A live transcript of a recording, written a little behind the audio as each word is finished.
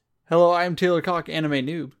Hello, I'm Taylor Cock, anime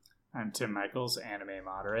noob. I'm Tim Michaels, anime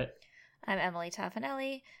moderate. I'm Emily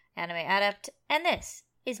Toffanelli, anime adept, and this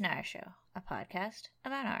is Naruto, a podcast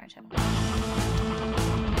about Naruto.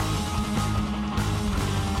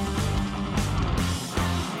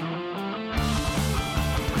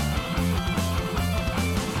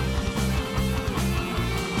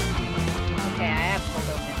 Okay, I have cold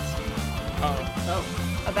opens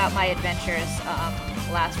about my adventures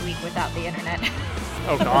last week without the internet.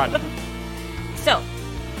 Oh, God. So,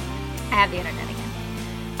 I have the internet again.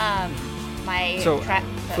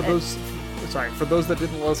 For those that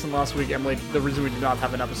didn't listen last week, Emily, the reason we did not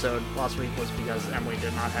have an episode last week was because Emily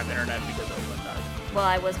did not have internet because Oakland died. Well,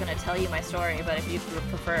 I was going to tell you my story, but if you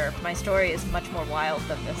prefer, my story is much more wild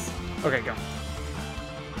than this. Okay, go.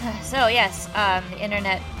 So, yes, the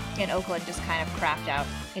internet in Oakland just kind of crapped out.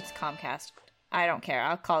 It's Comcast. I don't care.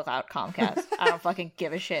 I'll call out Comcast. I don't fucking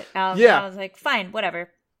give a shit. Yeah. I was like, fine, whatever.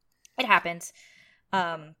 It happens.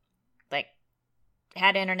 Had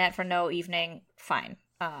internet for no evening. Fine.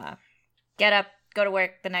 Get up, go to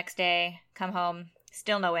work the next day, come home,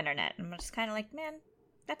 still no internet. I'm just kind of like, man,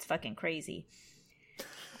 that's fucking crazy.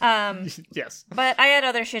 Yes. But I had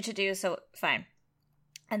other shit to do, so fine.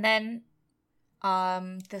 And then,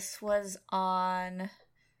 this was on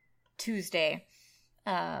Tuesday.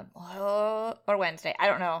 Or Wednesday. I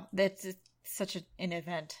don't know. It's such an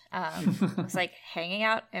event. I was like hanging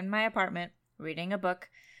out in my apartment, reading a book.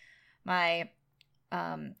 My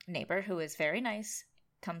neighbor, who is very nice,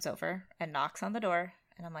 comes over and knocks on the door.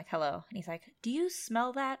 And I'm like, hello. And he's like, do you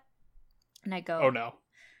smell that? And I go, oh, no.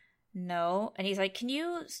 No. And he's like, can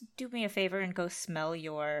you do me a favor and go smell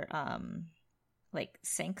your,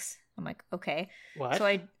 sinks? I'm like, okay. What?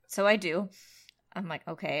 So I do. I'm like,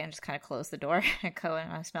 okay, and just kind of close the door and go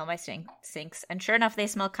and I smell my sinks. And sure enough, they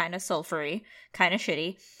smell kind of sulfury, kind of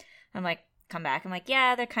shitty. I'm like, come back. I'm like,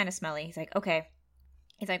 yeah, they're kind of smelly. He's like, okay.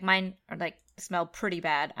 He's like, mine are smell pretty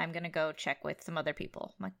bad. I'm going to go check with some other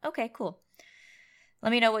people. I'm like, okay, cool.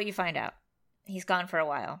 Let me know what you find out. He's gone for a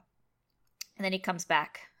while. And then he comes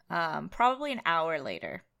back, probably an hour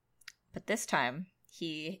later. But this time,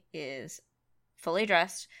 he is fully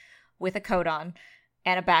dressed with a coat on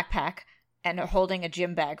and a backpack and holding a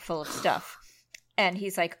gym bag full of stuff. And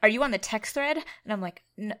he's like, are you on the text thread? And I'm like,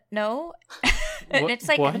 no. And it's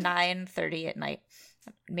like 9:30 at night,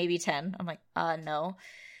 maybe 10. I'm like, no.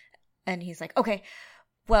 And he's like, okay,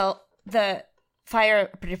 well, the fire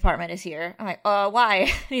department is here. I'm like, why? And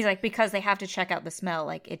he's like, because they have to check out the smell,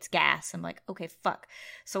 like it's gas. I'm like, okay, fuck.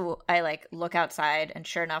 So I look outside and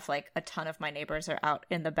sure enough, a ton of my neighbors are out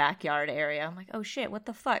in the backyard area. I'm like, oh shit, what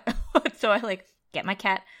the fuck? So I get my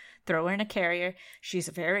cat, throw her in a carrier. She's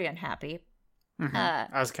very unhappy. Mm-hmm.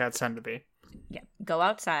 As cats tend to be. Yeah. Go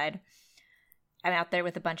outside. I'm out there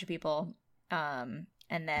with a bunch of people. And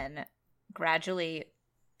then gradually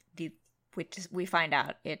we find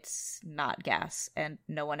out it's not gas. And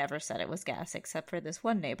no one ever said it was gas except for this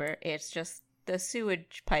one neighbor. It's just the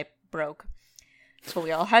sewage pipe broke. So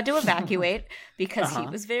we all had to evacuate because he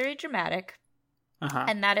was very dramatic.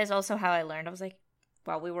 And that is also how I learned. I was like,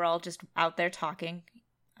 while we were all just out there talking,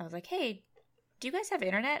 I was like, hey, do you guys have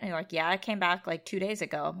internet? And they're like, yeah, I came back 2 days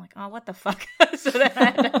ago. I'm like, oh, what the fuck? So then I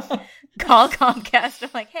had to call Comcast. I'm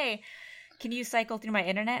like, hey, can you cycle through my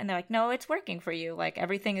internet? And they're like, no, it's working for you.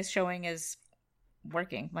 Everything is showing is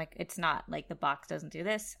working. It's not. The box doesn't do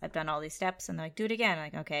this. I've done all these steps. And they're like, do it again. I'm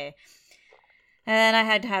like, okay. And then I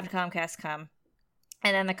had to have Comcast come.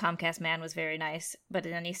 And then the Comcast man was very nice, but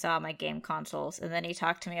then he saw my game consoles, and then he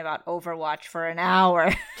talked to me about Overwatch for an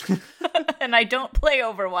hour. And I don't play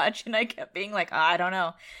Overwatch, and I kept being like, I don't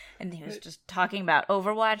know. And he was just talking about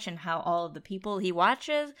Overwatch and how all of the people he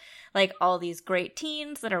watches, all these great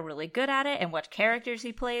teens that are really good at it, and what characters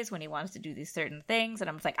he plays when he wants to do these certain things. And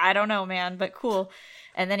I was like, I don't know, man, but cool.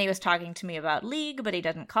 And then he was talking to me about League, but he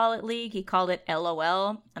doesn't call it League. He called it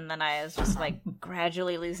LOL. And then I was just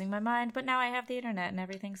gradually losing my mind. But now I have the internet and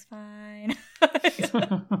everything's fine.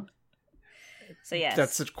 So yes.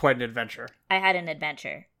 That's quite an adventure. I had an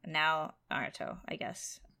adventure. Now Naruto, I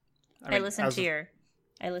guess. I listened to your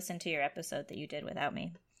episode that you did without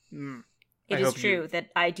me. It is true that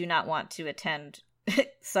I do not want to attend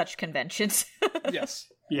such conventions.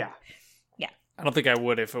 Yes. Yeah. Yeah. I don't think I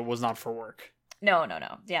would if it was not for work. No.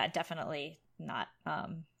 Yeah, definitely not.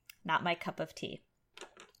 Not my cup of tea.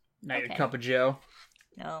 Not your cup of joe.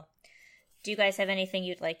 No. Do you guys have anything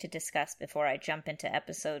you'd like to discuss before I jump into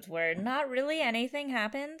episodes where not really anything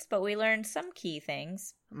happens, but we learn some key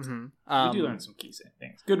things? Mm-hmm. We do learn some key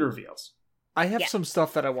things. Good reveals. I have some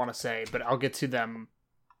stuff that I want to say, but I'll get to them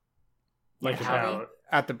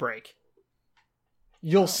at the break.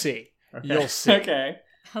 You'll see. Okay. You'll see. Okay.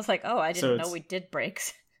 I was like, oh, I So didn't it's- know we did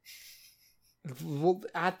breaks. Well,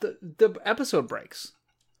 at the episode breaks.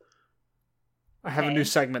 I have a Okay. new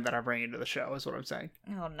segment that I'm bringing to the show, is what I'm saying.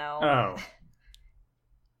 Oh no. Oh.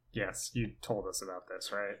 Yes, you told us about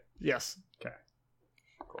this, right? Yes. Okay.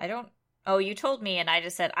 I don't. Oh, you told me, and I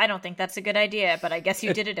just said I don't think that's a good idea, but I guess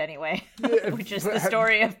you did it anyway, which is the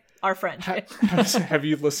story of our friendship. Have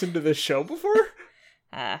you listened to this show before?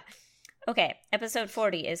 Okay, episode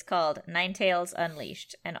 40 is called Ninetales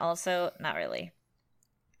Unleashed, and also not really.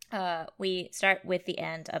 We start with the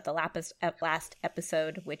end of the last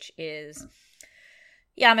episode, which is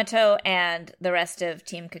Yamato and the rest of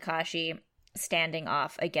Team Kakashi standing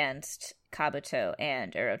off against Kabuto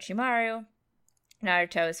and Orochimaru.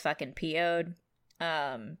 Naruto is fucking PO'd.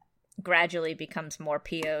 Gradually becomes more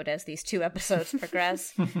PO'd as these two episodes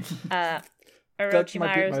progress. That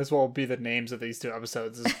might as well be the names of these two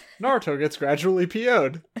episodes. Is Naruto gets gradually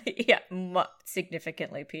PO'd. Yeah,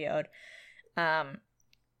 significantly PO'd.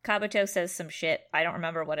 Kabuto says some shit. I don't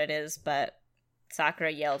remember what it is, but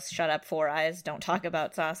Sakura yells, "Shut up, Four Eyes. Don't talk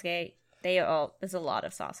about Sasuke." There's a lot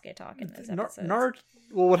of Sasuke talk in this episode.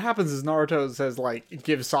 Well, what happens is Naruto says, like,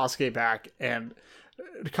 give Sasuke back, and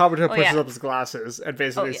Kabuto pushes up his glasses and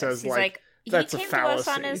basically says, he's like, that's he a came fallacy.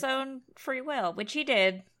 to us on his own free will, which he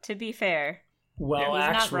did, to be fair. Well,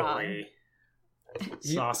 Yeah, he's not actually,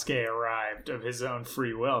 Sasuke arrived of his own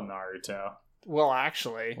free will, Naruto. Well,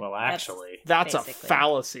 actually, that's a basically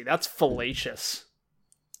fallacy. That's fallacious.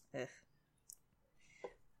 Ugh.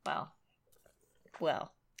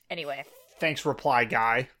 Well. Anyway, Thanks, reply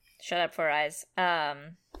guy. shut up, Four Eyes.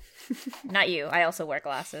 Not you. I also wear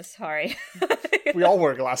glasses. Sorry. We all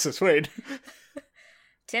wear glasses. Wait.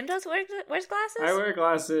 Tim wears glasses? I wear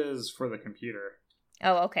glasses for the computer.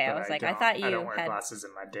 Oh, okay. I but was like, I don't- thought you I don't wear had. glasses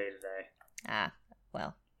in my day-to-day.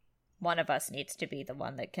 Well, one of us needs to be the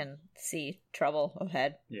one that can see trouble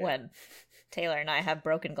ahead when Taylor and I have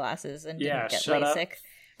broken glasses and didn't get shut up. LASIK.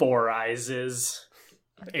 Four eyes is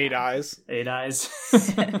 8 eyes. 8 eyes.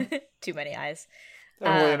 Too many eyes.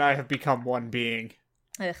 Emily and I have become one being,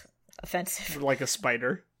 Ugh, offensive. like a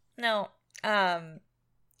spider. No. Naruto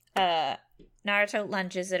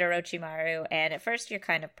lunges at Orochimaru, and at first you're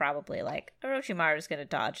kind of probably like, Orochimaru's gonna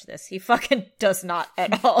dodge this. He fucking does not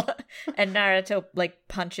at all. And Naruto, like,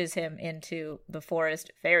 punches him into the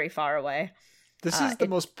forest very far away. This is the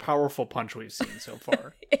most powerful punch we've seen so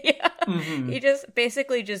far. Yeah. Mhm. He just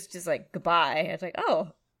basically just like, goodbye. It's like,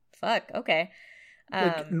 oh, fuck, okay.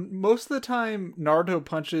 Like, most of the time, Naruto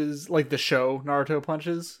punches, like the show Naruto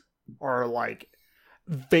punches, are like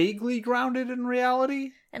vaguely grounded in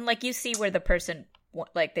reality. And like you see where the person,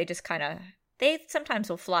 like, they just kind of, they sometimes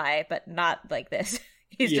will fly, but not like this.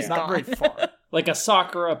 He's just not gone. very far. Like a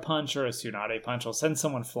Sakura punch or a Tsunade punch will send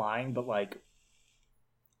someone flying, but like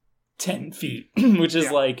 10 feet, which is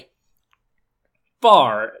like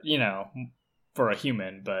far, for a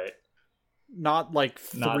human, but Not like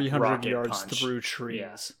Not 300 rocket yards punch. through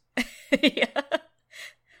trees. Yeah.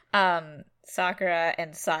 Sakura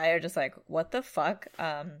and Sai are just like, what the fuck?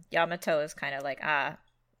 Yamato is kind of like,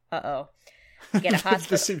 uh-oh. Get a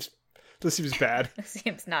hospital. This seems bad.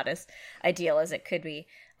 Seems not as ideal as it could be.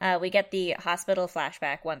 We get the hospital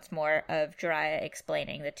flashback once more of Jiraiya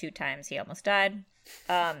explaining the 2 times he almost died.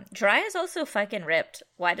 Jiraiya's also fucking ripped.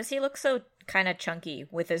 Why does he look so kind of chunky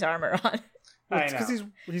with his armor on? I It's know. because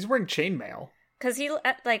he's wearing chainmail. Because he,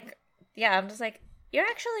 I'm just like, you're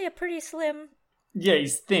actually a pretty slim... Yeah,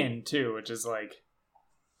 he's thin too, which is like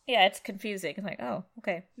Yeah, it's confusing. It's like, oh,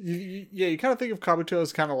 okay. You kind of think of Kabuto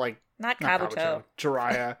as kind of like Not not Kabuto.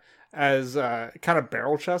 Jiraiya as kind of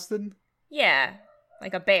barrel chested, Yeah,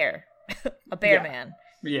 like a bear. A bear Yeah. man.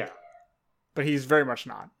 yeah. but he's very much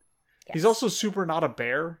not. Yes. He's also super not a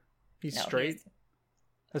bear. He's No, straight,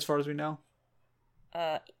 as far as we know.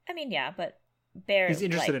 I mean, yeah, but bear. He's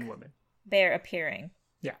interested like, in women. bear appearing.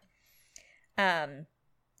 Yeah.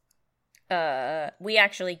 We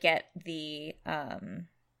actually get the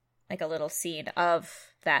like a little scene of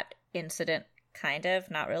that incident, kind of,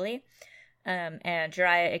 not really. And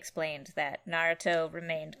Jiraiya explained that Naruto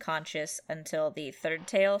remained conscious until the 3rd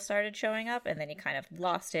tail started showing up, and then he kind of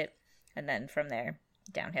lost it, and then from there,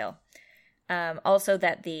 downhill. Also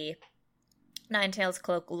that the Nine-Tails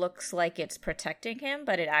cloak looks like it's protecting him,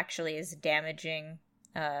 but it actually is damaging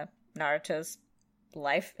Naruto's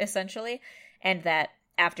life, essentially, and that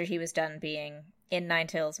after he was done being in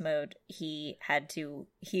Nine-Tails mode, he had to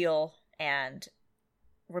heal, and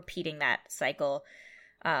repeating that cycle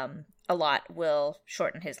a lot will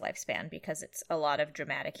shorten his lifespan because it's a lot of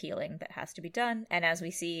dramatic healing that has to be done. And as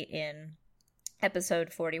we see in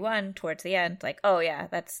episode 41 towards the end, like, oh yeah,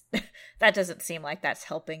 that doesn't seem like that's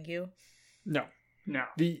helping you. No. No.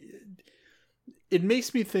 It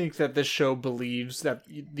makes me think that this show believes that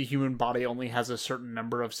the human body only has a certain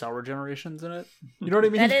number of cell regenerations in it. You know what I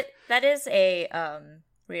mean? That is a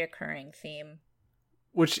reoccurring theme.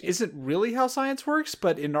 Which isn't really how science works,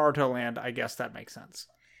 but in Naruto land, I guess that makes sense.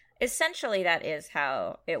 Essentially, that is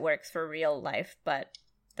how it works for real life, but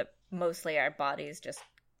mostly our bodies just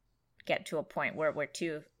get to a point where we're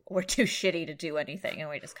too shitty to do anything, and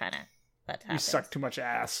we just kind of let it happen. We suck too much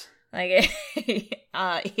ass. Like,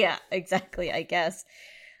 yeah, exactly, I guess.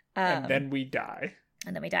 And then we die.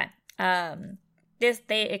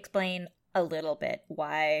 They explain a little bit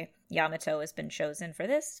why Yamato has been chosen for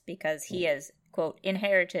this, because he has, quote,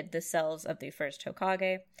 inherited the cells of the first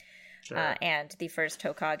Hokage. Sure. And the first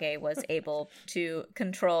Hokage was able to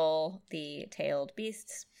control the tailed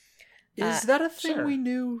beasts. Is that a thing sure. we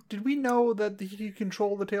knew? Did we know that he could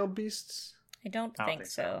control the tailed beasts? I don't think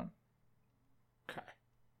so. Okay.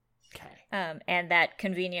 And that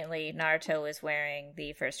conveniently, Naruto is wearing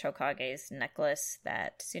the first Hokage's necklace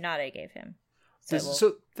that Tsunade gave him.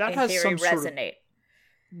 So that in has theory, some resonate. sort of,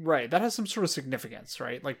 right. That has some sort of significance,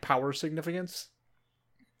 right? Like power significance.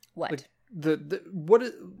 What? Like what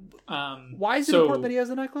is? Why is it important that he has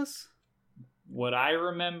a necklace? What I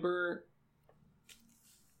remember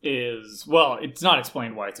is, well, it's not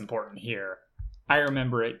explained why it's important here. I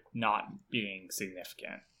remember it not being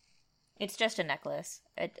significant. It's just a necklace,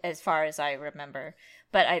 as far as I remember.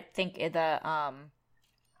 But I think the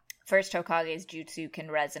first Hokage's jutsu can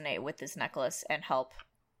resonate with this necklace and help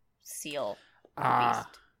seal the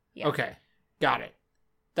beast. Yeah. Okay, got it.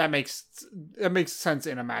 That makes sense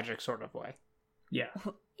in a magic sort of way. Yeah.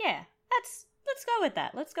 Yeah, let's go with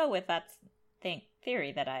that. Let's go with that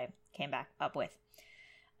theory that I came back up with.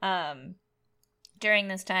 During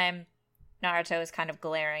this time, Naruto is kind of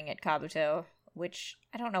glaring at Kabuto, which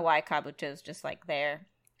I don't know why Kabuto's just like there.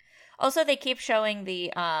 Also, they keep showing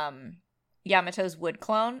the Yamato's wood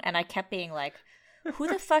clone, and I kept being like, who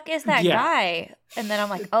the fuck is that guy? And then I'm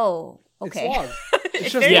like, oh, okay. It's Log.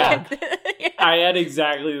 It's just Log. Yeah. I had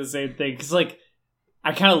exactly the same thing. Because, like,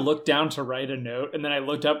 I kind of looked down to write a note, and then I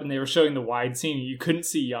looked up, and they were showing the wide scene, and you couldn't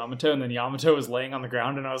see Yamato, and then Yamato was laying on the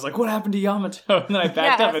ground, and I was like, what happened to Yamato? And then I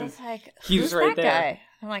backed up, and like, he was right there. Guy?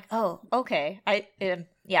 I'm like, oh, okay.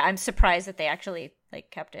 I'm surprised that they actually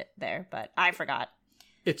like kept it there, but I forgot.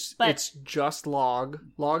 It's just Log.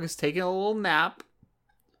 Log is taking a little nap.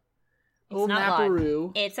 A little naparoo.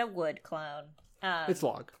 Log. It's a wood clone. It's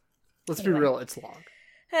Log. Let's be real, it's Log.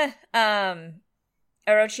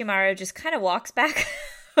 Orochimaru just kind of walks back.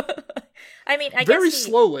 I mean, I very guess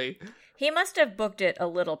slowly. He must have booked it a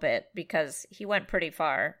little bit because he went pretty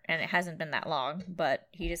far and it hasn't been that long, but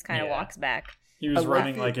he just kind of walks back. He was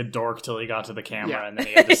running like a dork till he got to the camera, and then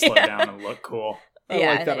he had to slow down and look cool. I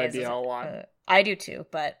like that idea a lot. I do too,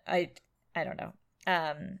 but I don't know.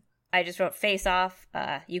 I just wrote face off.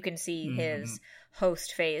 You can see his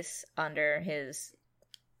host face under his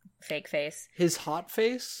fake face. His hot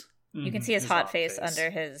face? You can see his hot face under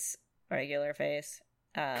his regular face.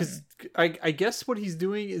 Because I guess what he's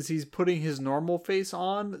doing is he's putting his normal face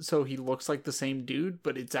on so he looks like the same dude,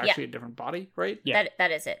 but it's actually a different body, right? Yeah. That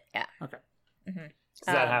is it, yeah. Okay. Mm-hmm.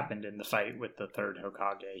 So that happened in the fight with the third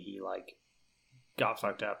Hokage. He, like, got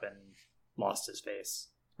fucked up and lost his face.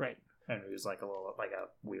 Right. And he was, like, a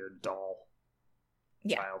weird doll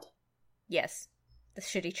child. Yes. The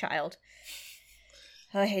shitty child.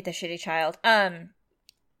 Oh, I hate the shitty child.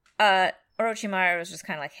 Orochimaru was just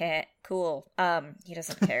kind of like, hey, cool. He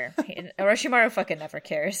doesn't care. Orochimaru fucking never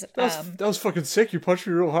cares. That was fucking sick. You punched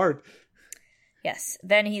me real hard. Yes.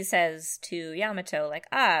 Then he says to Yamato, like,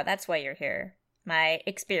 that's why you're here. My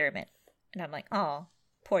experiment. And I'm like, oh,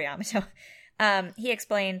 poor Yamato. He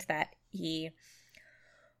explained that he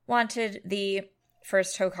wanted the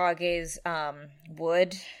first Hokage's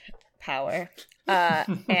wood power.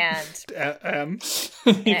 And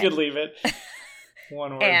you could leave it.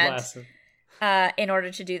 One word lesson. In order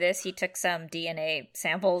to do this, he took some DNA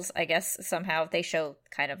samples. I guess somehow they show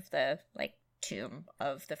kind of the like tomb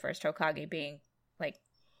of the first Hokage being like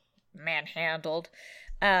manhandled.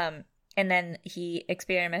 And then he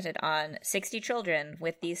experimented on 60 children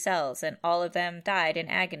with these cells, and all of them died in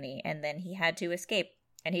agony. And then he had to escape,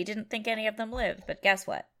 and he didn't think any of them lived. But guess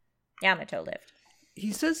what? Yamato lived.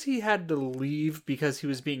 He says he had to leave because he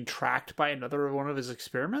was being tracked by another one of his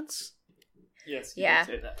experiments. Yes, he did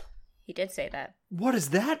say that. He did say that. What does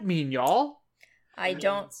that mean, y'all? I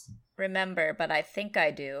don't remember, but I think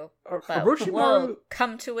I do. But Orochimaru, we'll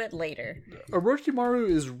come to it later. Orochimaru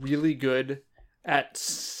is really good at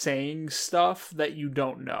saying stuff that you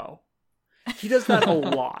don't know. He does that a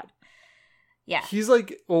lot. Yeah. He's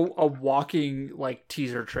like a walking like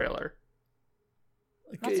teaser trailer.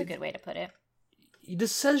 That's a good way to put it. He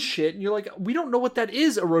just says shit, and you're like, we don't know what that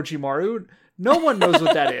is, Orochimaru. No one knows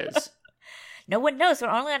what that is. No one knows. We're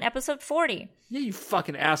only on episode 40. Yeah, you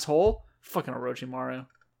fucking asshole. Fucking Orochimaru.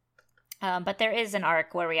 But there is an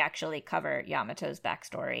arc where we actually cover Yamato's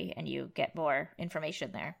backstory, and you get more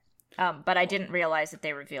information there. But I didn't realize that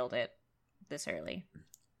they revealed it this early.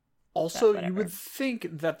 Also, you would think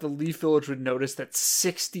that the Leaf Village would notice that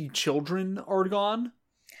 60 children are gone.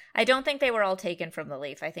 I don't think they were all taken from the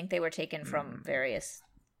Leaf. I think they were taken from various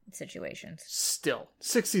situations. Still,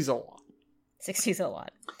 60's a lot. 60's a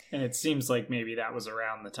lot. And it seems like maybe that was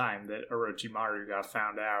around the time that Orochimaru got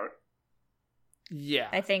found out. Yeah.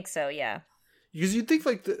 I think so, yeah. Because you'd think,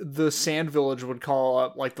 like, the Sand Village would call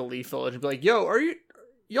up, like, the Leaf Village and be like, yo,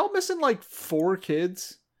 y'all missing, like, 4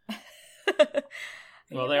 kids?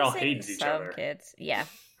 Well, they all hated each other. Kids, yeah.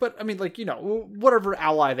 But, I mean, like, you know, whatever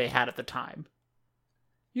ally they had at the time.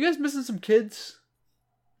 You guys missing some kids?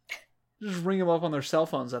 Just ring them up on their cell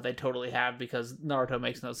phones that they totally have because Naruto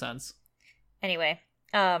makes no sense. Anyway,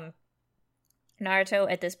 Naruto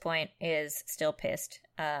at this point is still pissed.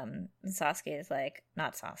 Sasuke is like,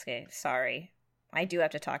 not Sasuke, sorry. I do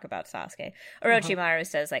have to talk about Sasuke. Orochimaru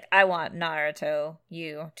says, like, I want Naruto,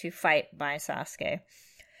 you, to fight my Sasuke.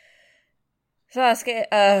 Sasuke,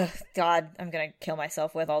 God, I'm gonna kill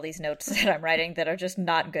myself with all these notes that I'm writing that are just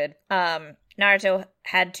not good. Naruto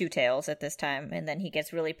had 2 tails at this time, and then he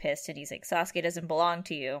gets really pissed, and he's like, Sasuke doesn't belong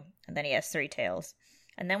to you. And then he has 3 tails.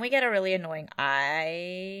 And then we get a really annoying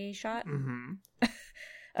eye shot. Mm-hmm.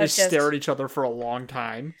 They stare at each other for a long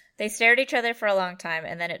time. They stare at each other for a long time,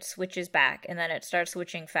 and then it switches back, and then it starts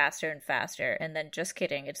switching faster and faster, and then just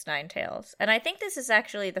kidding, it's 9 tails. And I think this is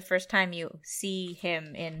actually the first time you see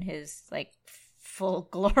him in his, like, full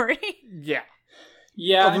glory. Yeah.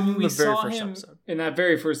 Yeah, I mean, we saw him in that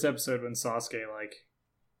very first episode when Sasuke, like...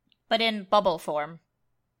 But in bubble form.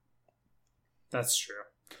 That's true.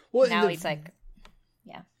 Well, now he's like...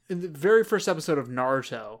 Yeah. In the very first episode of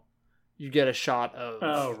Naruto, you get a shot of...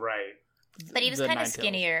 Oh, right. But he was kind of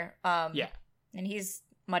skinnier. Yeah. And he's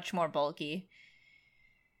much more bulky.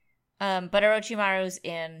 But Orochimaru's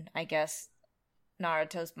in, I guess,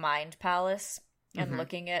 Naruto's mind palace and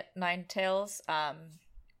looking at Nine Tails,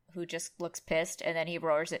 who just looks pissed, and then he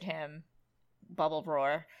roars at him. Bubble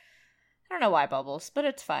roar. I don't know why bubbles, but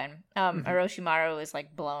it's fine. Orochimaru is,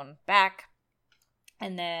 like, blown back.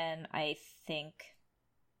 And then I think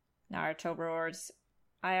Naruto roars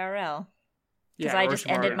IRL. Because I just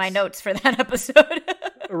ended my notes for that episode.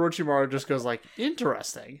 Orochimaru just goes like,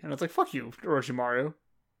 interesting. And it's like, fuck you, Orochimaru.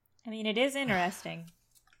 I mean, it is interesting.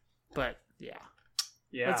 But, yeah.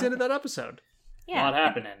 Yeah. That's the end of that episode. Yeah. A lot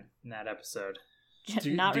happening in that episode.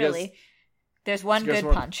 Not really. There's one good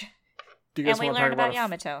punch. And we learned about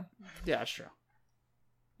Yamato. Yeah, that's true.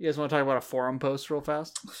 You guys want to talk about a forum post real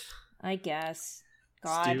fast? I guess.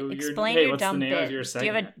 God, Stu, explain your dumb bit. Of your do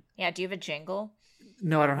you have a jingle?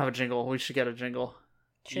 No, I don't have a jingle. We should get a jingle.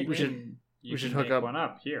 We should hook one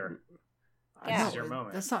up here. Yeah. This is your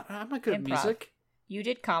moment. I'm not good at music. You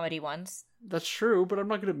did comedy once. That's true, but I'm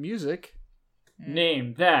not good at music.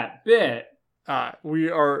 Name that bit. We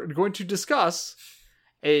are going to discuss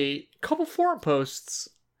a couple forum posts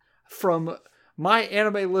from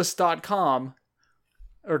myanimelist.com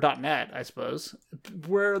or .net, I suppose,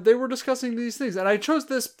 where they were discussing these things. And I chose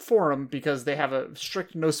this forum because they have a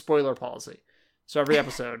strict no spoiler policy. So every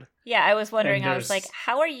episode. Yeah, I was wondering, I was like,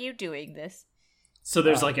 how are you doing this? So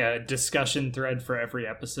there's like a discussion thread for every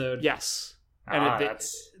episode? Yes. And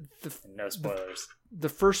no spoilers. The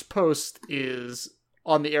first post is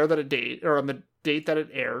on the on the date that it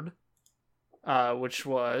aired, which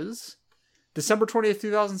was December 20th,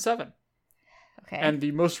 2007. Okay. And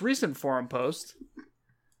the most recent forum post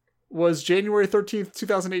was January 13th,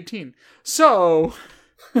 2018. So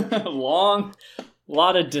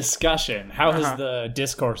lot of discussion. How has the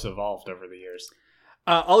discourse evolved over the years?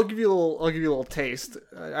 I'll give you a little taste.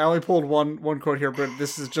 I only pulled one quote here, but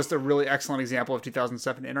this is just a really excellent example of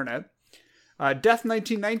 2007 internet.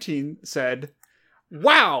 Death1919 said,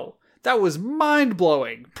 "Wow, that was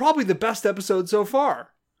mind-blowing. Probably the best episode so far."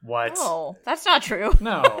 What? Oh, that's not true.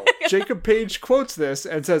 No. Jacob Page quotes this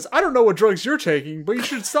and says, "I don't know what drugs you're taking, but you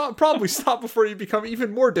should probably stop before you become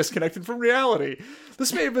even more disconnected from reality.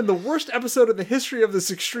 This may have been the worst episode in the history of this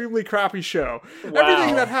extremely crappy show. Wow.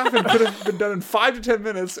 Everything that happened could have been done in 5 to 10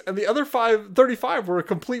 minutes, and the other 35 were a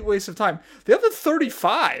complete waste of time." The other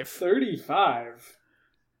 35? 35?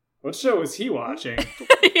 What show was he watching?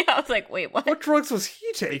 Yeah, I was like, wait, what? What drugs was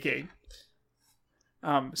he taking?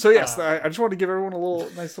 So yes, I just wanted to give everyone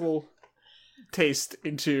a nice little taste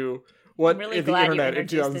into what the internet in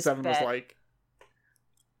 2007 was like.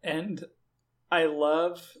 And I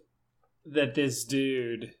love that this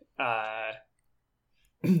dude,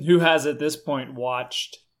 who has at this point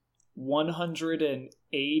watched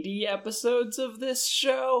 180 episodes of this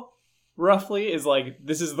show, roughly, is like,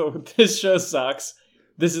 this show sucks.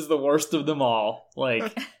 This is the worst of them all.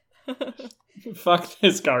 Like, fuck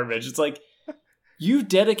this garbage. It's like, you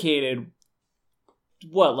dedicated,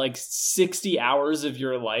 what, like 60 hours of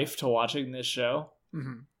your life to watching this show?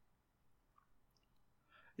 Mm-hmm.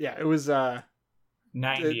 Yeah, it was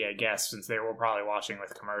 90, I guess, since they were probably watching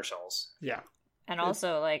with commercials. Yeah. And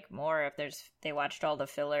also, like, more if they watched all the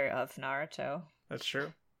filler of Naruto. That's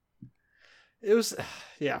true. It was,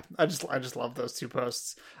 yeah, I just love those two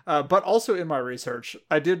posts. But also in my research,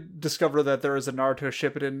 I did discover that there is a Naruto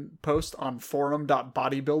Shippuden post on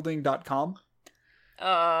forum.bodybuilding.com.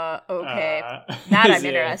 Okay. That I'm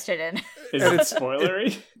interested in. Is it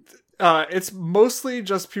spoilery? It's mostly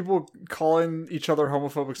just people calling each other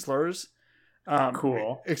homophobic slurs.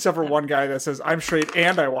 Cool. Except for one guy that says, "I'm straight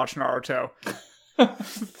and I watch Naruto."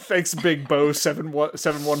 Thanks, Big Bo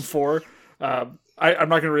 714. I'm not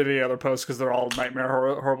going to read any other posts because they're all nightmare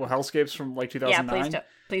horrible hellscapes from like 2009. Yeah,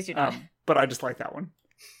 please do not. But I just like that one.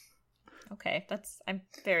 Okay, I'm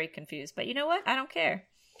very confused, but you know what? I don't care.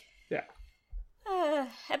 Yeah.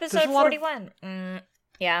 Episode 41.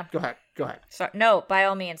 Yeah. Go ahead. So, no, by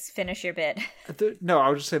all means, finish your bit. No, I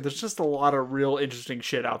was just saying, there's just a lot of real interesting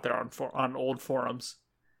shit out there on old forums.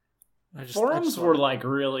 Forums were like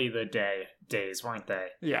really the days, weren't they?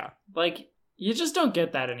 Yeah. Like, you just don't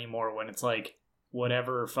get that anymore when it's like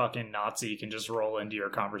whatever fucking Nazi can just roll into your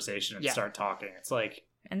conversation and start talking. It's like,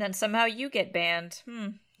 and then somehow you get banned.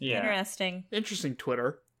 Yeah. Interesting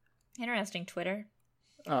Twitter.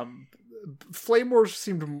 Flame Wars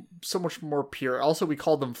seemed so much more pure. Also, we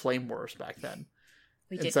called them Flame Wars back then.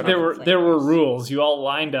 We did. There were rules. You all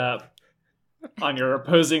lined up on your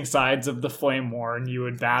opposing sides of the flame war, and you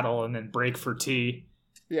would battle and then break for tea.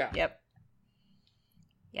 Yeah. Yep.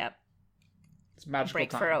 It's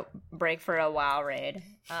magical break for a WoW raid.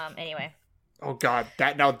 Anyway. Oh god,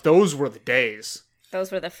 those were the days.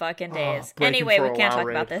 Those were the fucking days. Anyway, we can't talk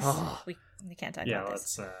about this. We can't talk about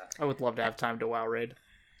this. I would love to have time to WoW raid.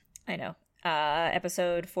 I know.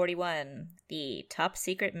 Episode 41. The top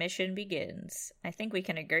secret mission begins. I think we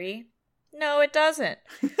can agree. No, it doesn't.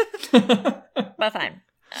 But fine.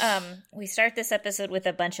 We start this episode with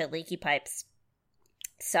a bunch of leaky pipes.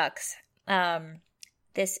 Sucks.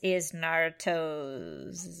 This is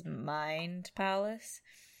Naruto's mind palace.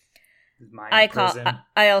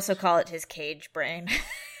 I also call it his cage brain.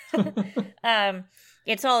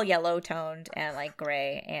 It's all yellow toned and like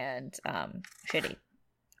gray and shitty.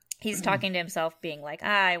 He's talking to himself, being like,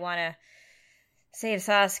 I want to save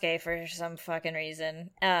Sasuke for some fucking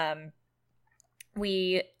reason.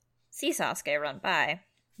 We see Sasuke run by.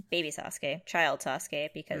 Baby Sasuke, child Sasuke,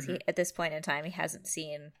 because he, at this point in time, he hasn't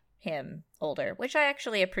seen him older, which I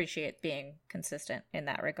actually appreciate being consistent in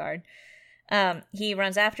that regard. He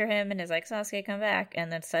runs after him and is like, Sasuke, come back.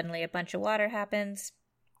 And then suddenly a bunch of water happens.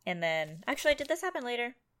 And then, actually, did this happen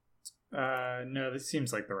later? No, this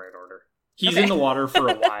seems like the right order. He's in the water for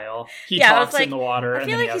a while. He talks in the water. I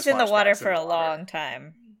feel like he's in the water for a long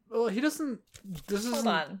time. Well, he doesn't. Hold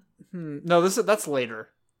on. No, that's later.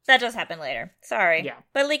 That does happen later. Sorry. Yeah.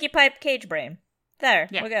 But leaky pipe, cage brain. There,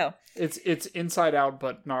 we go. It's Inside Out,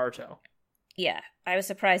 but Naruto. Yeah, I was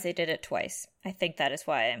surprised they did it twice. I think that is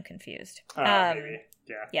why I'm confused. Maybe.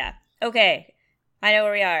 Yeah. Yeah. Okay. I know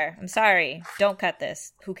where we are. I'm sorry. Don't cut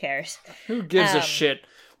this. Who cares? Who gives a shit?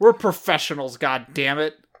 We're professionals, god damn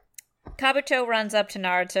it. Kabuto runs up to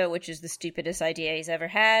Naruto, which is the stupidest idea he's ever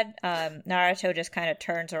had. Naruto just kind of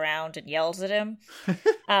turns around and yells at him.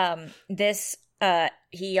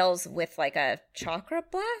 He yells with like a chakra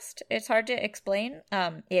blast. It's hard to explain.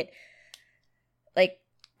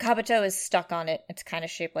 Kabuto is stuck on it. It's kind of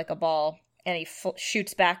shaped like a ball, and he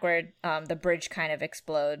shoots backward. The bridge kind of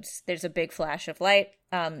explodes. There's a big flash of light.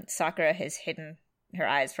 Sakura has hidden her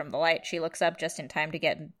eyes from the light. She looks up just in time to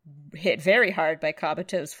get hit very hard by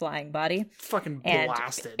Kabuto's flying body. Fucking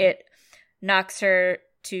blasted. And it knocks her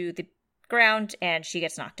to the ground, and she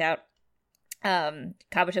gets knocked out.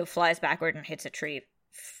 Kabuto flies backward and hits a tree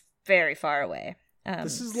very far away.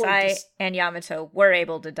 Sai and Yamato were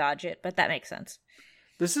able to dodge it, but that makes sense.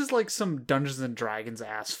 This is like some Dungeons and Dragons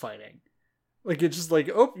ass fighting. Like, it's just like,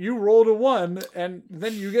 oh, you rolled a 1, and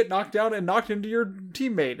then you get knocked down and knocked into your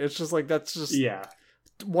teammate. It's just like, that's just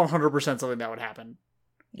 100% something that would happen.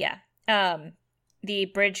 Yeah. The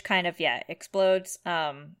bridge kind of, explodes.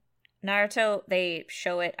 Naruto, they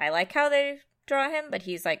show it. I like how they draw him, but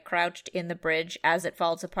he's like crouched in the bridge as it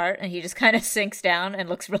falls apart, and he just kind of sinks down and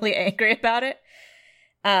looks really angry about it.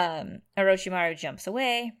 Orochimaru jumps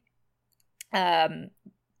away.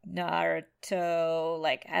 Naruto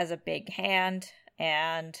like has a big hand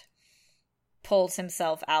and pulls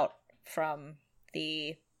himself out from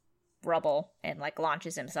the rubble and like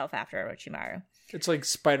launches himself after Orochimaru. It's like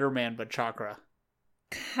Spider-Man but chakra.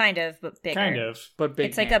 Kind of, but bigger. Kind of. But big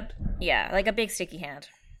It's like hand. like a big sticky hand.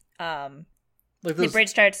 Like The those, bridge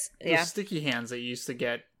starts. those Yeah, sticky hands that you used to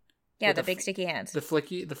get. yeah, with the big sticky hands. The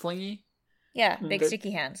flingy Yeah, big that-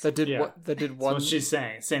 sticky hands. that did Yeah. what that did That's one what she's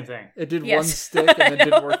saying. Same thing. it did Yes. one stick and then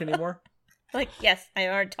didn't work anymore. Like, yes, I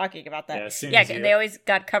aren't talking about that. Yeah, as soon Yeah, as you- they always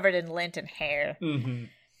got covered in lint and hair.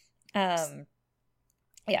 Mm-hmm.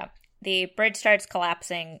 Yeah, the bridge starts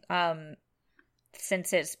collapsing.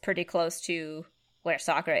 Since it's pretty close to where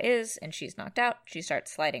Sakura is and she's knocked out, she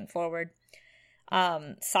starts sliding forward.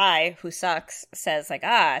 Sai, who sucks, says like,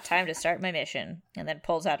 time to start my mission, and then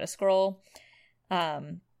pulls out a scroll.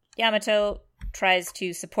 Yamato tries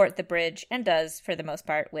to support the bridge and does for the most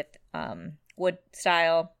part with wood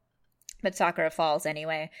style, but Sakura falls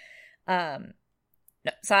anyway.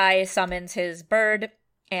 Sai summons his bird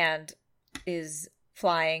and is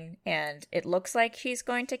flying, and it looks like he's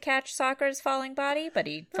going to catch Sakura's falling body, but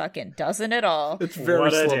he fucking doesn't at all. It's very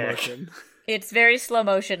What a slow dick. motion. It's very slow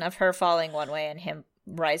motion of her falling one way and him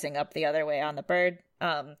rising up the other way on the bird.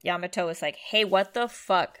 Yamato is like, hey, what the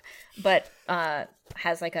fuck? But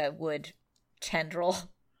has like a wood tendril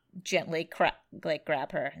gently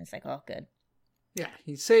grab her. And it's like, oh, good. Yeah,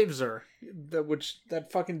 he saves her. That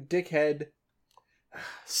fucking dickhead.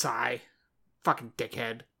 Sigh. Fucking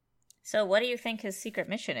dickhead. So what do you think his secret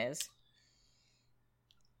mission is?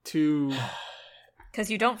 To Because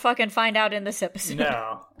you don't fucking find out in this episode.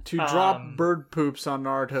 No. drop bird poops on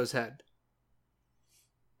Naruto's head.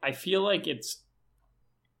 I feel like it's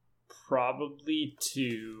probably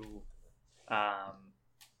to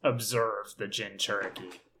observe the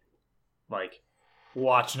Jinchuriki. Like,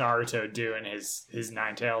 watch Naruto doing his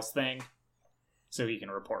Nine Tails thing so he can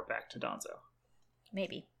report back to Danzo.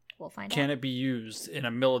 Maybe. We'll find Can it be used in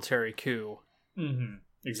a military coup? Mm-hmm.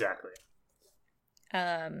 Exactly.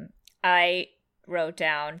 out. I wrote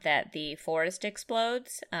down that the forest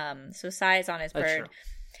explodes. So Sai is on his That's bird. true.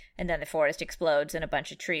 And then the forest explodes and a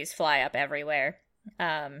bunch of trees fly up everywhere.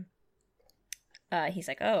 He's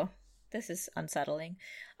like, oh, this is unsettling.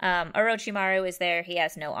 Orochimaru is there. He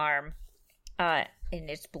has no arm. And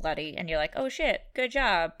it's bloody. And you're like, oh shit, good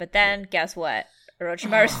job. But then, guess what?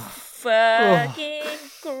 Orochimaru's fucking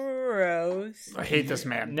gross. I hate this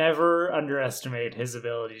man. Never underestimate his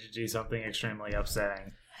ability to do something extremely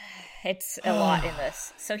upsetting. It's a lot in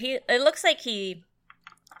this. So it looks like I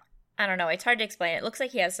don't know, it's hard to explain. It looks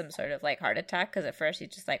like he has some sort of like heart attack because at first he's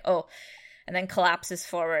just like, oh, and then collapses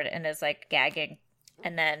forward and is like gagging.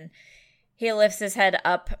 And then he lifts his head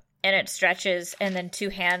up and it stretches and then two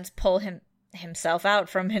hands pull himself out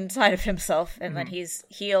from inside of himself. And then he's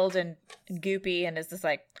healed and goopy and is just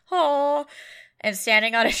like, oh, and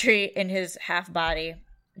standing on a tree in his half body,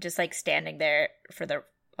 just like standing there for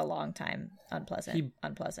a long time. Unpleasant.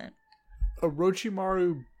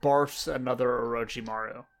 Orochimaru barfs another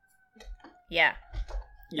Orochimaru. Yeah.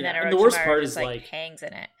 And then and the worst Orochimaru part just, is like hangs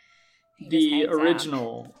in it. He just the hangs out.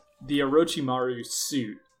 original, the Orochimaru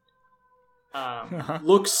suit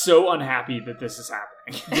looks so unhappy that this is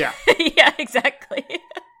happening. Yeah. Yeah, exactly.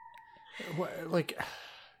 Like,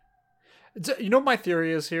 you know what my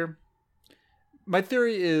theory is here? My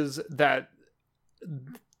theory is that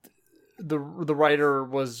the writer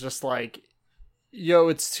was just like, yo,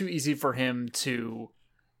 it's too easy for him to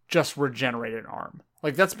just regenerate an arm.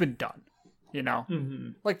 Like, that's been done, you know? Mm-hmm.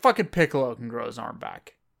 Like, fucking Piccolo can grow his arm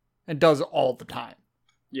back. And does all the time.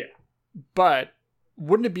 Yeah. But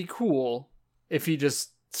wouldn't it be cool if he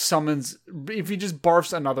just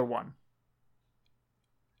barfs another one?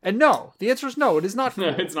 And no, the answer is no, it is not cool.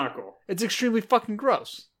 No, it's not cool. It's extremely fucking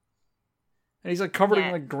gross. And he's like covered in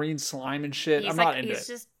Yeah. like green slime and shit. He's I'm like, not into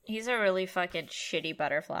it. he's a really fucking shitty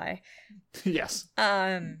butterfly. Yes.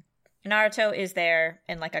 Naruto is there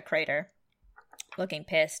in like a crater, looking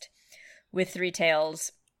pissed, with three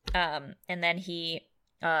tails. And then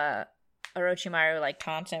Orochimaru like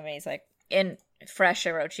taunts him and he's like, in fresh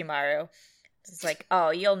Orochimaru. It's like,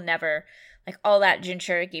 oh, you'll never, like, all that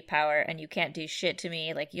Jinchuriki power and you can't do shit to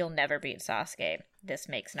me. Like, you'll never beat Sasuke. This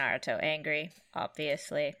makes Naruto angry,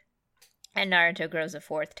 obviously. And Naruto grows a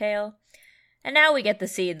fourth tail. And now we get the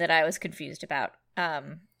scene that I was confused about.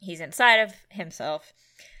 He's inside of himself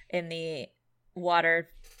in the water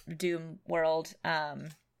doom world.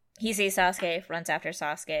 He sees Sasuke, runs after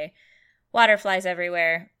Sasuke. Water flies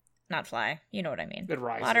everywhere. Not fly, you know what I mean. It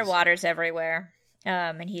rises. Water's everywhere.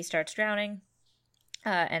 And he starts drowning.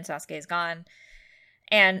 And Sasuke is gone.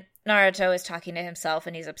 And Naruto is talking to himself,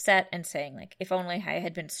 and he's upset and saying, like, if only I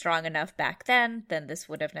had been strong enough back then this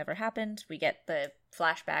would have never happened. We get the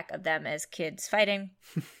flashback of them as kids fighting,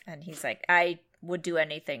 and he's like, I would do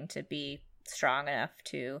anything to be strong enough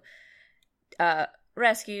to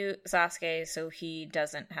rescue Sasuke so he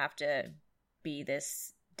doesn't have to be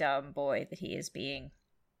this dumb boy that he is being.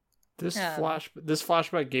 This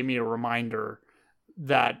flashback gave me a reminder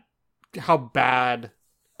that how bad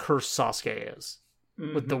cursed Sasuke is.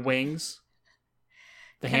 With the wings.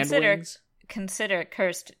 The hand wings. Consider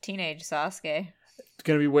cursed teenage Sasuke. It's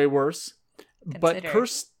going to be way worse. But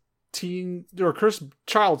cursed cursed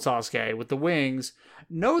child Sasuke with the wings,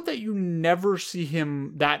 note that you never see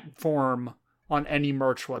him that form on any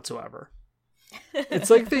merch whatsoever. It's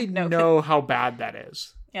like they know how bad that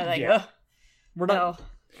is. Yeah, like, yeah. We're not.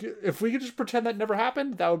 No. If we could just pretend that never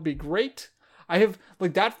happened, that would be great. I have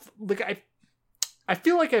like that. Like I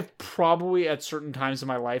feel like I've probably at certain times in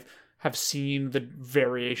my life have seen the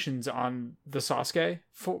variations on the Sasuke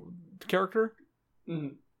character.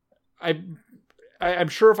 Mm-hmm. I'm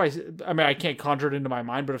sure if I mean, I can't conjure it into my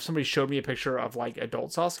mind, but if somebody showed me a picture of like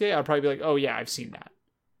adult Sasuke, I'd probably be like, oh yeah, I've seen that.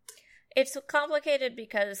 It's complicated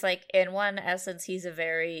because like in one essence, he's a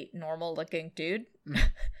very normal looking dude.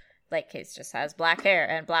 Like he just has black hair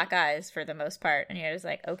and black eyes for the most part. And you're just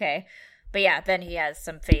like, okay. But yeah, then he has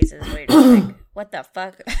some phases where you're just like, what the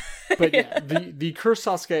fuck? But yeah, the cursed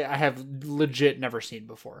Sasuke I have legit never seen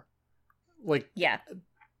before. Like, yeah.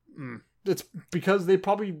 It's because they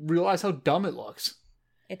probably realize how dumb it looks.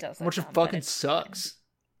 It does. How much it fucking sucks.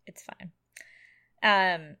 It's fine.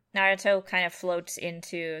 Naruto kind of floats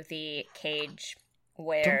into the cage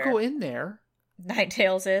where... Don't go in there.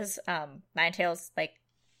 Ninetales is. Ninetales, like,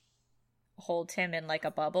 holds him in, like,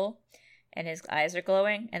 a bubble, and his eyes are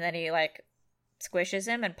glowing, and then he, like, squishes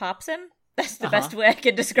him and pops him. That's the best way I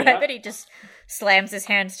can describe it. He just slams his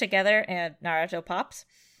hands together, and Naruto pops.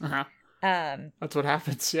 That's what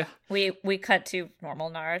happens, yeah. We cut to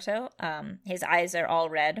normal Naruto. His eyes are all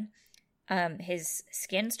red. His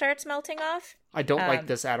skin starts melting off. I don't like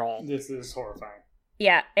this at all. This is horrifying.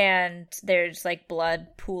 Yeah, and there's like blood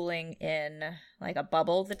pooling in like a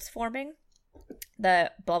bubble that's forming.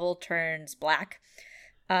 The bubble turns black.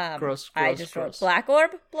 Gross. I just wrote black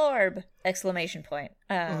orb, blorb, exclamation point.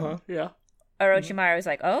 Yeah. Orochimaru was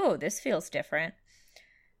like, oh, this feels different.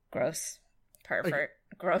 Gross. Pervert.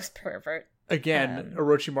 Gross pervert. Again,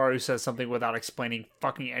 Orochimaru says something without explaining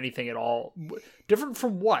fucking anything at all. Different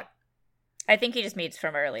from what? I think he just means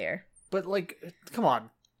from earlier. But, like, come on.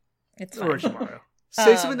 It's fine. Orochimaru.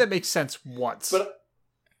 Say something that makes sense once.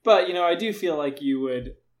 But, you know, I do feel like you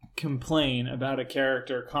would complain about a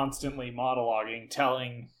character constantly monologuing,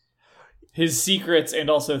 telling his secrets and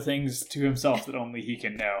also things to himself that only he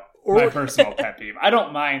can know. My personal pet peeve. I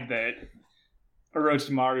don't mind that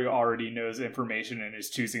Orochimaru already knows information and is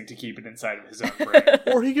choosing to keep it inside of his own brain.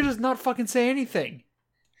 Or he could just not fucking say anything.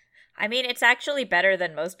 I mean, it's actually better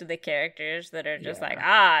than most of the characters that are just like,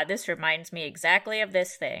 this reminds me exactly of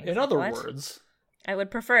this thing. In other words, I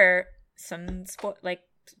would prefer some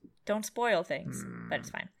don't spoil things, but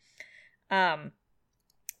it's fine.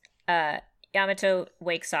 Yamato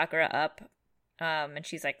wakes Sakura up, and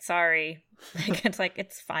she's like, sorry.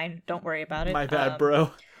 It's fine. Don't worry about it. My bad, bro.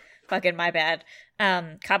 Fucking my bad.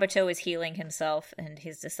 Kabuto is healing himself, and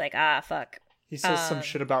he's just like, fuck. He says some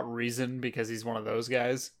shit about reason because he's one of those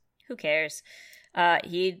guys. Who cares?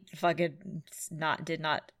 He fucking did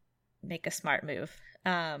not make a smart move.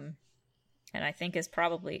 And I think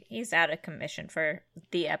he's out of commission for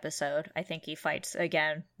the episode. I think he fights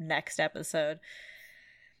again next episode.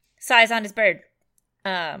 Sai's on his bird.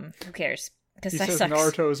 Who cares? Because he says sucks.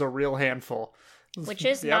 Naruto is a real handful. Which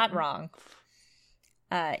is not wrong.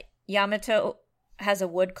 Yamato has a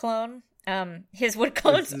wood clone. His wood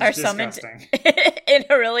clones are summoned in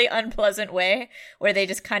a really unpleasant way, where they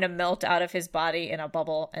just kind of melt out of his body in a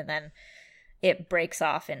bubble, and then it breaks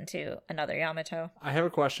off into another Yamato. I have a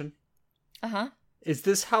question. Uh-huh. Is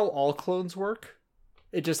this how all clones work?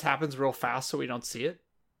 It just happens real fast so we don't see it?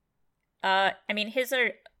 I mean, his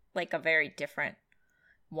are like a very different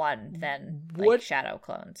one than shadow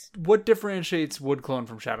clones. What differentiates wood clone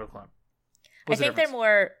from shadow clone? I think they're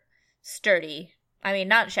more sturdy. I mean,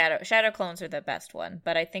 not shadow clones are the best one,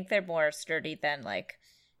 but I think they're more sturdy than like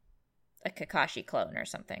a Kakashi clone or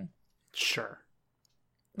something. Sure.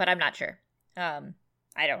 But I'm not sure. I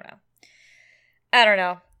don't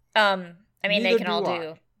know. I mean, they can all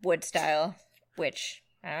do wood style, which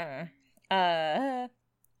I don't know.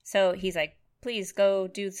 So he's like, please go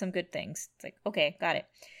do some good things. It's like, okay, got it.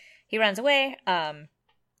 He runs away.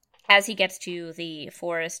 As he gets to the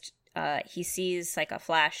forest he sees like a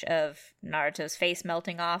flash of Naruto's face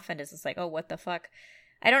melting off and is just like, oh, what the fuck?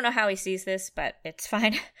 I don't know how he sees this, but it's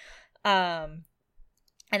fine.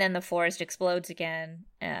 And then the forest explodes again.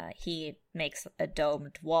 He makes a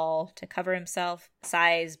domed wall to cover himself.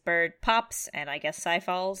 Sai's bird pops, and I guess Sai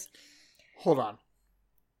falls. Hold on.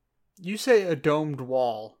 You say a domed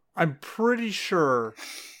wall. I'm pretty sure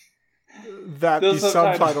that the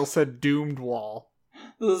subtitle said doomed wall.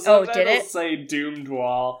 The subtitles did it? say doomed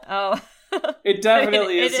wall. Oh. It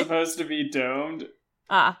definitely is supposed to be domed.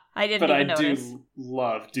 I didn't even notice. But I do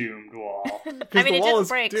love doomed wall. I mean, it didn't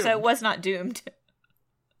break, so it was not doomed.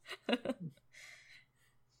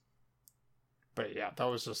 But yeah, that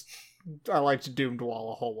was just... I liked Doomed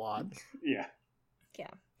Wall a whole lot. Yeah. Yeah,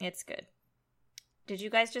 it's good. Did you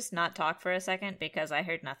guys just not talk for a second? Because I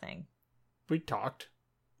heard nothing. We talked.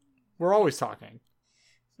 We're always talking.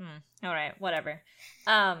 Alright, whatever.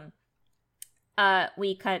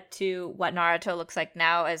 We cut to what Naruto looks like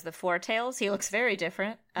now as the Four Tails. He looks very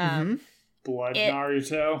different. Blood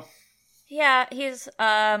Naruto. Yeah, he's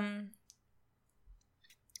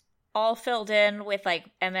all filled in with like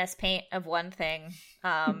MS Paint of one thing,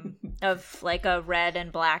 of like a red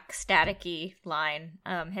and black staticky line.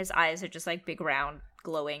 His eyes are just like big round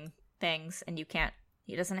glowing things, and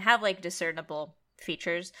he doesn't have like discernible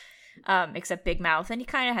features, except big mouth, and he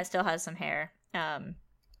kind of still has some hair. And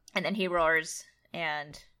then he roars,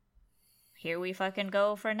 and here we fucking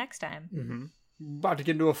go for next time. About to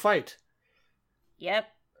get into a fight. Yep.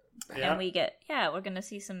 And we we're gonna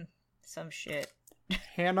see some shit.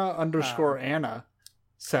 Hannah_Anna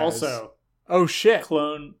says... Also... Oh, shit.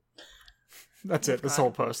 Clone... That's it, this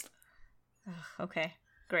whole post. Okay,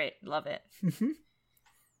 great. Love it.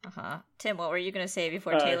 Tim, what were you going to say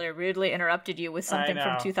before Taylor rudely interrupted you with something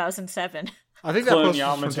from 2007? I think that Clone post was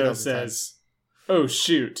from Yamato 2010. says, oh,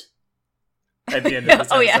 shoot. At the end of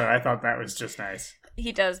this episode, I thought that was just nice.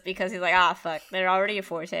 He does, because he's like, fuck, they're already a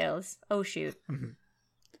Four Tails. Oh, shoot.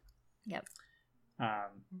 Yep.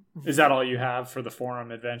 Is that all you have for the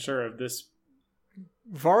forum adventure of this?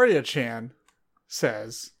 Varia-chan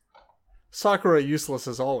says, Sakura useless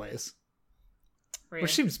as always. Rude.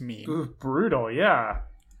 Which seems mean. Ooh, brutal, yeah.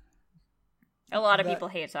 A lot of people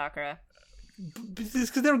hate Sakura. It's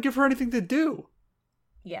because they don't give her anything to do.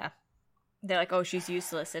 Yeah. They're like, oh, she's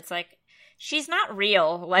useless. It's like, she's not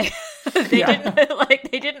real. Like,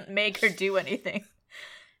 they didn't make her do anything.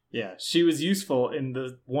 Yeah, she was useful in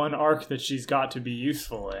the one arc that she's got to be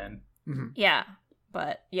useful in. Yeah,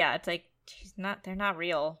 but yeah, it's like, they're not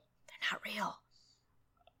real. They're not real.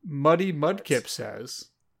 Muddy Mudkip says,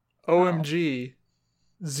 OMG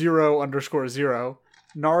 0_0.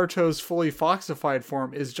 Naruto's fully foxified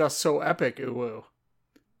form is just so epic, uwu.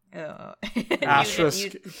 Oh.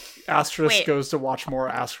 Asterisk goes to watch more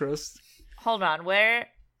asterisk. Hold on,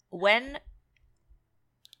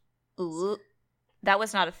 ooh, that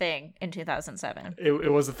was not a thing in 2007.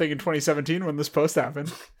 It was a thing in 2017 when this post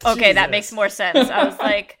happened. Okay, Jesus. That makes more sense. I was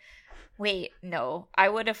like, wait, no, I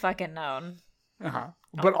would have fucking known.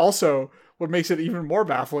 But also, what makes it even more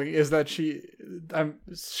baffling is that she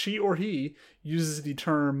or he uses the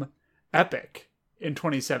term epic in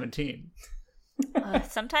 2017.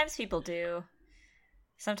 Sometimes people do.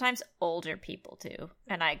 Sometimes older people do.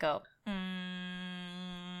 And I go,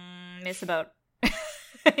 miss about.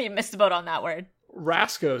 You missed the boat on that word.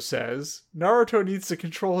 Rasco says, Naruto needs to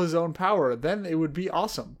control his own power, then it would be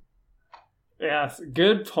awesome. Yeah,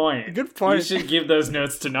 good point. Good point. You should give those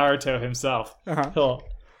notes to Naruto himself.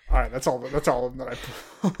 Alright, that's all of them that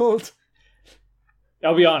I pulled.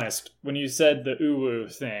 I'll be honest, when you said the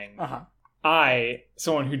uwu thing, I,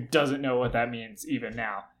 someone who doesn't know what that means even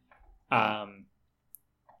now,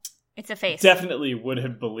 it's a face. Definitely would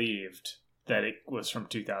have believed that it was from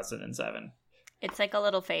 2007. It's like a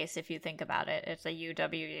little face if you think about it. It's a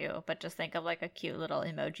UWU, but just think of like a cute little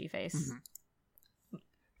emoji face.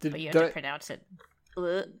 But you have to pronounce it.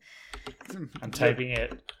 I'm typing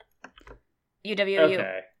it. UWU.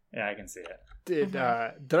 Okay. Yeah, I can see it. Did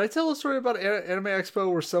I tell a story about Anime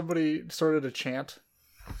Expo where somebody started a chant?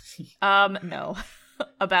 No.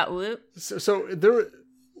 About Woo? So there,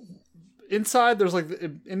 inside there's like,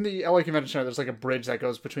 in the LA Convention Center, there's like a bridge that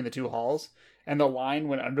goes between the two halls. And the line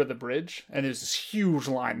went under the bridge, and there's this huge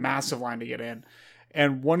line, massive line to get in.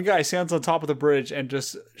 And one guy stands on top of the bridge and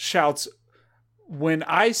just shouts, when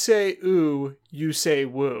I say ooh, you say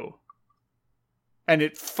woo. And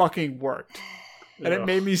it fucking worked. And it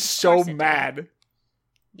made me so mad.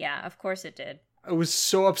 Yeah, of course it did. I was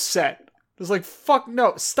so upset. It was like, fuck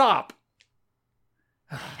no, stop.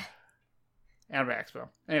 Anime Expo.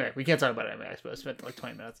 Anyway, we can't talk about Anime Expo. I spent like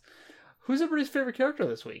 20 minutes. Who's everybody's favorite character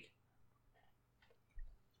this week?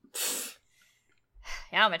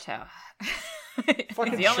 Yamato.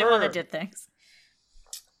 Fucking He's the only sure. one that did things.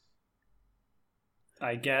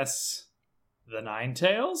 I guess the Nine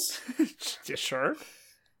Tails? Yeah, sure.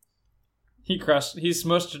 He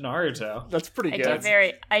smushed Naruto. That's pretty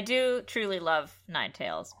good. I do truly love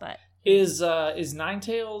Ninetales, but Is Nine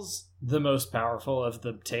Tails the most powerful of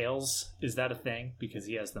the tails? Is that a thing? Because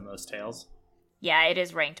he has the most tails? yeah, it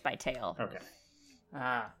is ranked by tail. Okay.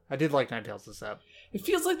 I did like Ninetales this up. It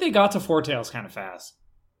feels like they got to Four Tails kind of fast.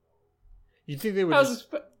 You think they would I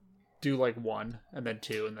just was, do like 1, and then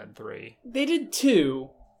 2, and then 3? they did 2,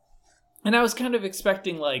 and I was kind of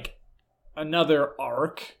expecting like another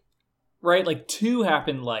arc, right? Like 2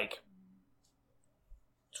 happened like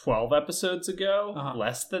 12 episodes ago,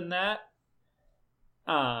 less than that.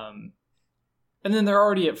 And then they're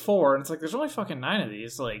already at 4, and it's like there's only fucking 9 of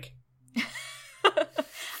these. Like,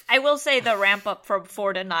 I will say the ramp up from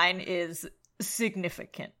 4 to 9 is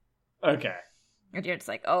significant. okay, And you're just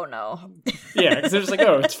like, oh no. yeah, because they're just like,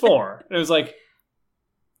 oh, it's 4. It was like,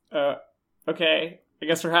 okay, I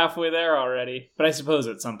guess we're halfway there already. But I suppose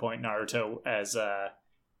at some point Naruto, as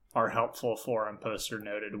our helpful forum poster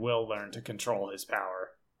noted, will learn to control his power.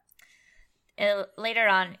 Later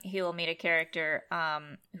on, he will meet a character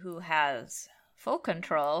who has full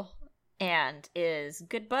control and is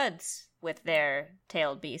good buds with their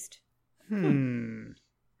tailed beast.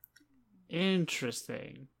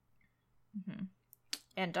 Interesting. Mm-hmm.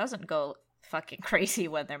 And doesn't go fucking crazy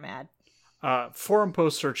when they're mad. Forum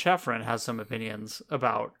poster Chefrin has some opinions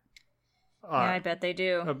about Yeah, I bet they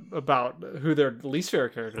do. about who their least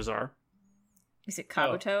favorite characters are. Is it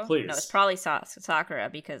Kabuto? please. No, it's probably Sakura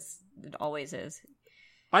because it always is.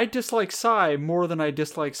 I dislike Sai more than I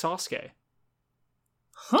dislike Sasuke.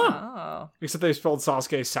 Huh. Oh. Except they spelled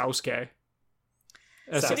Sasuke Sausuke.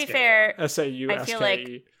 To be fair, S-A-U-S-K-E. I feel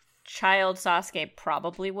like child Sasuke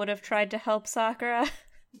probably would have tried to help Sakura.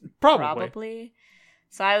 Probably.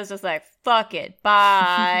 So I was just like, fuck it,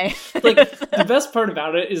 bye. Like, the best part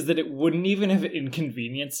about it is that it wouldn't even have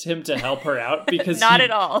inconvenienced him to help her out because Not he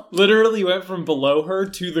at all. literally went from below her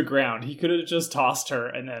to the ground. He could have just tossed her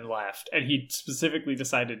and then left, and he specifically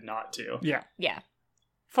decided not to. Yeah. Yeah.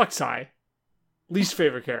 Fuck Sai. Least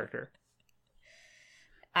favorite character.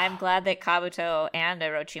 I'm glad that Kabuto and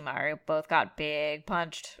Orochimaru both got big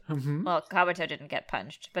punched. Mm-hmm. Well, Kabuto didn't get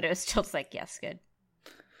punched, but it was still just like, yes, good.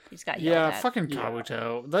 He just got yelled at. Fucking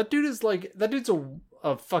Kabuto. That dude is like, that dude's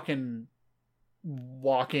a fucking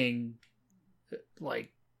walking,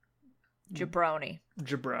 like, Jabroni.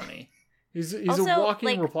 He's Also, a walking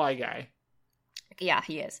like, reply guy. Yeah,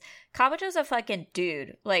 he is. Kabuto's a fucking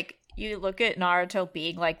dude. Like, you look at Naruto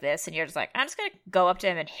being like this, and you're just like, I'm just gonna go up to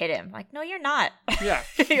him and hit him. Like, no, you're not. Yeah.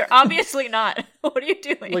 You're obviously not. What are you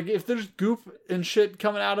doing? Like, if there's goop and shit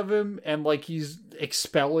coming out of him, and like he's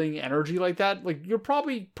expelling energy like that, like you're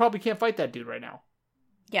probably can't fight that dude right now.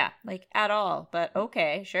 Yeah, like, at all. But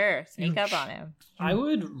okay, sure. Sneak up on him. I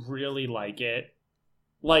would really like it.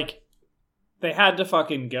 Like, they had to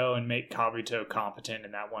fucking go and make Kabuto competent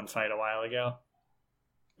in that one fight a while ago.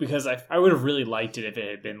 Because I would have really liked it if it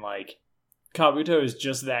had been like, Kabuto is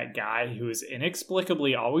just that guy who is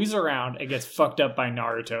inexplicably always around and gets fucked up by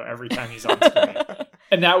Naruto every time he's on screen.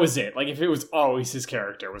 And that was it. Like, if it was always his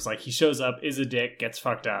character, was like, he shows up, is a dick, gets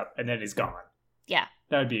fucked up, and then he's gone. Yeah.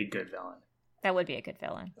 That would be a good villain. That would be a good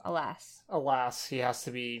villain. Alas. Alas, he has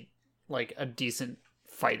to be like a decent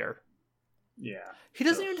fighter. Yeah. He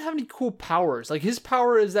doesn't even have any cool powers. Like, his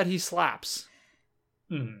power is that he slaps.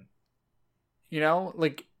 Mm-hmm. You know?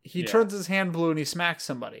 Like, he turns his hand blue and he smacks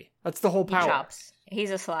somebody. That's the whole power. He chops. He's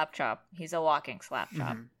a slap chop. He's a walking slap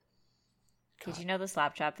chop. Mhm. Did you know the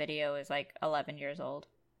slap chop video is like 11 years old?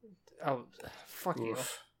 Oh, fuck you.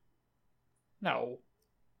 No.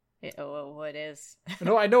 It is.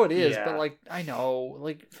 No, I know it is, Yeah. but like, I know.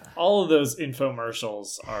 Like, All of those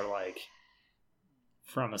infomercials are like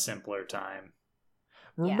from a simpler time.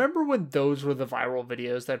 remember when those were the viral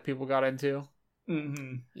videos that people got into?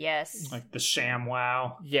 Mm-hmm. Yes. Like the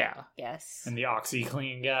ShamWow Yeah. Yes. and the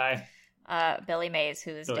OxyClean guy. Billy Mays,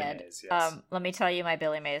 who is Billy dead. Mays, yes. Let me tell you my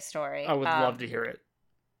Billy Mays story. I would love to hear it.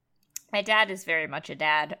 My dad is very much a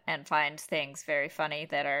dad and finds things very funny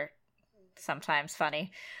that are sometimes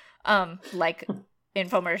funny. Like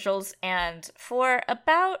infomercials. And for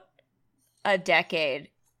about a decade,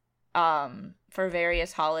 for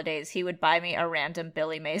various holidays, he would buy me a random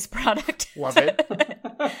Billy Mays product. Love it.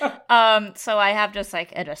 So I have just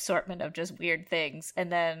like an assortment of just weird things. And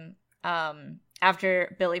then,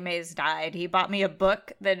 after Billy Mays died, he bought me a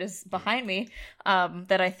book that is behind me,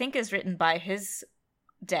 that I think is written by his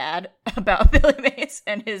dad about Billy Mays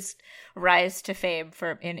and his rise to fame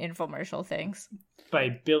in infomercial things. By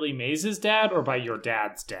Billy Mays' dad or by your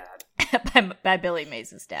dad's dad? by Billy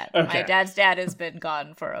Mays' dad. Okay. My dad's dad has been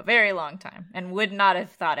gone for a very long time and would not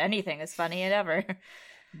have thought anything as funny as ever.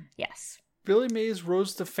 Yes. Billy Mays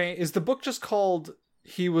rose to fame. Is the book just called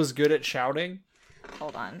He Was Good at Shouting?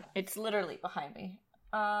 Hold on. It's literally behind me.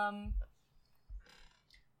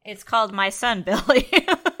 It's called My Son Billy.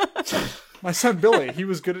 My son Billy, he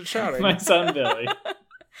was good at shouting. My son Billy.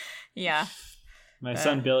 Yeah. My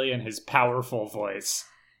son Billy and his powerful voice.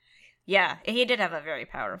 Yeah, he did have a very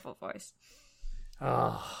powerful voice.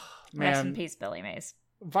 Oh, Rest in man. peace, Billy Mays.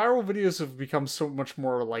 Viral videos have become so much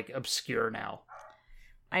more, like, obscure now.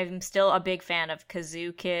 I'm still a big fan of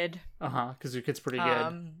Kazoo Kid. Uh-huh, Kazoo Kid's pretty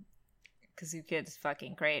good. Kazoo Kid's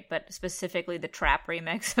fucking great, but specifically the trap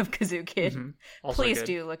remix of Kazoo Kid. Mhm. Also Please good.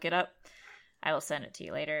 do look it up. I will send it to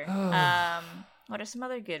you later. What are some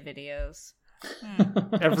other good videos?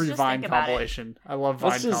 Every just Vine think about it. compilation. I love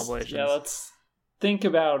Vine compilations. Yeah, let's think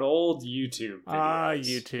about old YouTube videos.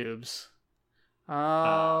 YouTubes.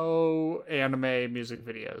 Oh, anime music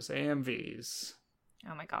videos. AMVs.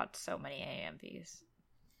 Oh my god, so many AMVs.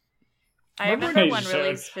 I Remember remember one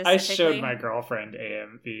really specifically. I showed my girlfriend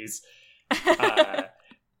AMVs.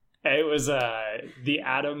 It was the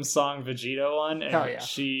Adam song Vegeta one, and Hell yeah.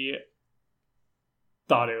 she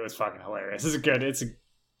thought it was fucking hilarious. It's good. It's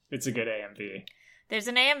a good AMV. There's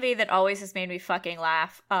an AMV that always has made me fucking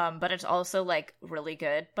laugh, but it's also, like, really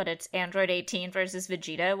good. But it's Android 18 versus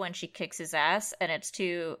Vegeta when she kicks his ass, and it's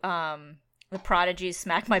to the Prodigy's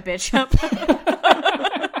Smack My Bitch Up.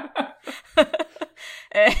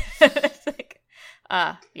 It's like,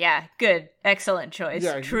 yeah, good. Excellent choice.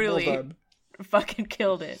 Yeah, Truly well done. fucking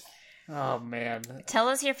killed it. Oh, man. Tell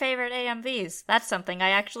us your favorite AMVs. That's something I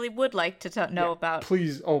actually would like to know about.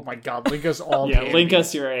 Please, oh my god, link us all Yeah, the link AMVs.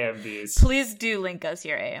 us your AMVs. Please do link us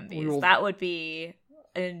your AMVs. We will- That would be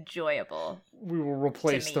enjoyable. We will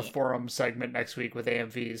replace To the me. forum segment next week with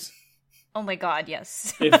AMVs. Oh my god,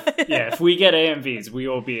 yes. If we get AMVs, we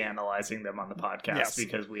will be analyzing them on the podcast Yes.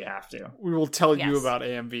 because we have to. We will tell you Yes. about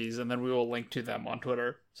AMVs, and then we will link to them on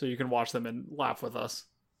Twitter, so you can watch them and laugh with us.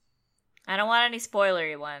 I don't want any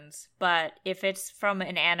spoilery ones, but if it's from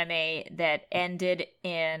an anime that ended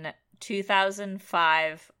in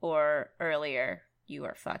 2005 or earlier, you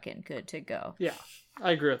are fucking good to go. Yeah,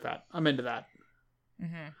 I agree with that. I'm into that.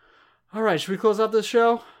 Mm-hmm. All right, should we close out this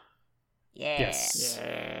show? Yeah. Yes.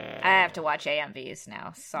 Yeah. I have to watch AMVs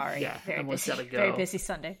now. Sorry. Yeah, very Emma's busy. gotta go. Very busy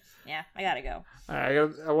Sunday. Yeah, I gotta go.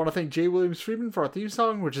 I want to thank Jay Williams Friedman for our theme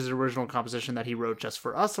song, which is an original composition that he wrote just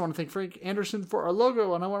for us. I want to thank Frank Anderson for our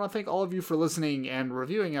logo, and I want to thank all of you for listening and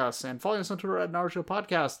reviewing us and following us on Twitter at Naruto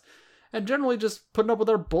Podcast, and generally just putting up with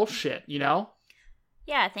our bullshit, you know?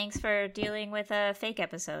 Yeah, thanks for dealing with a fake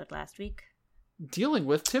episode last week. Dealing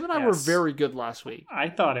with. Tim and I Yes. were very good last week. I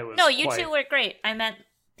thought it was No, you quite... two were great. I meant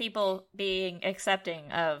people being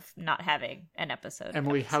accepting of not having an episode.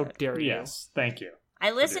 Emily, how dare you? Yes, thank you. I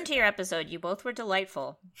listened to your episode. You both were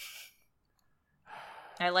delightful.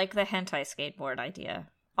 I like the hentai skateboard idea.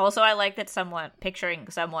 Also, I like that picturing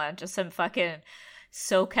someone, just some fucking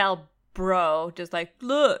SoCal bro, just like,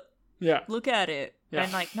 look at it. Yeah.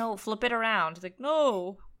 And like, no, flip it around. It's like,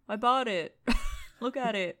 no, I bought it. Look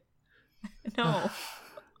at it. No.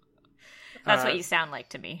 That's what you sound like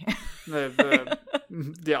to me.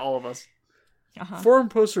 Yeah, all of us. Uh-huh. Forum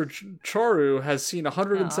poster Charu has seen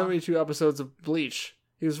 172 episodes of Bleach.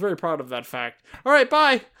 He was very proud of that fact. All right,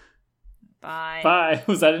 bye. Bye. Bye.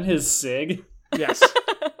 Was that in his SIG? Yes.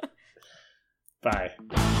 Bye.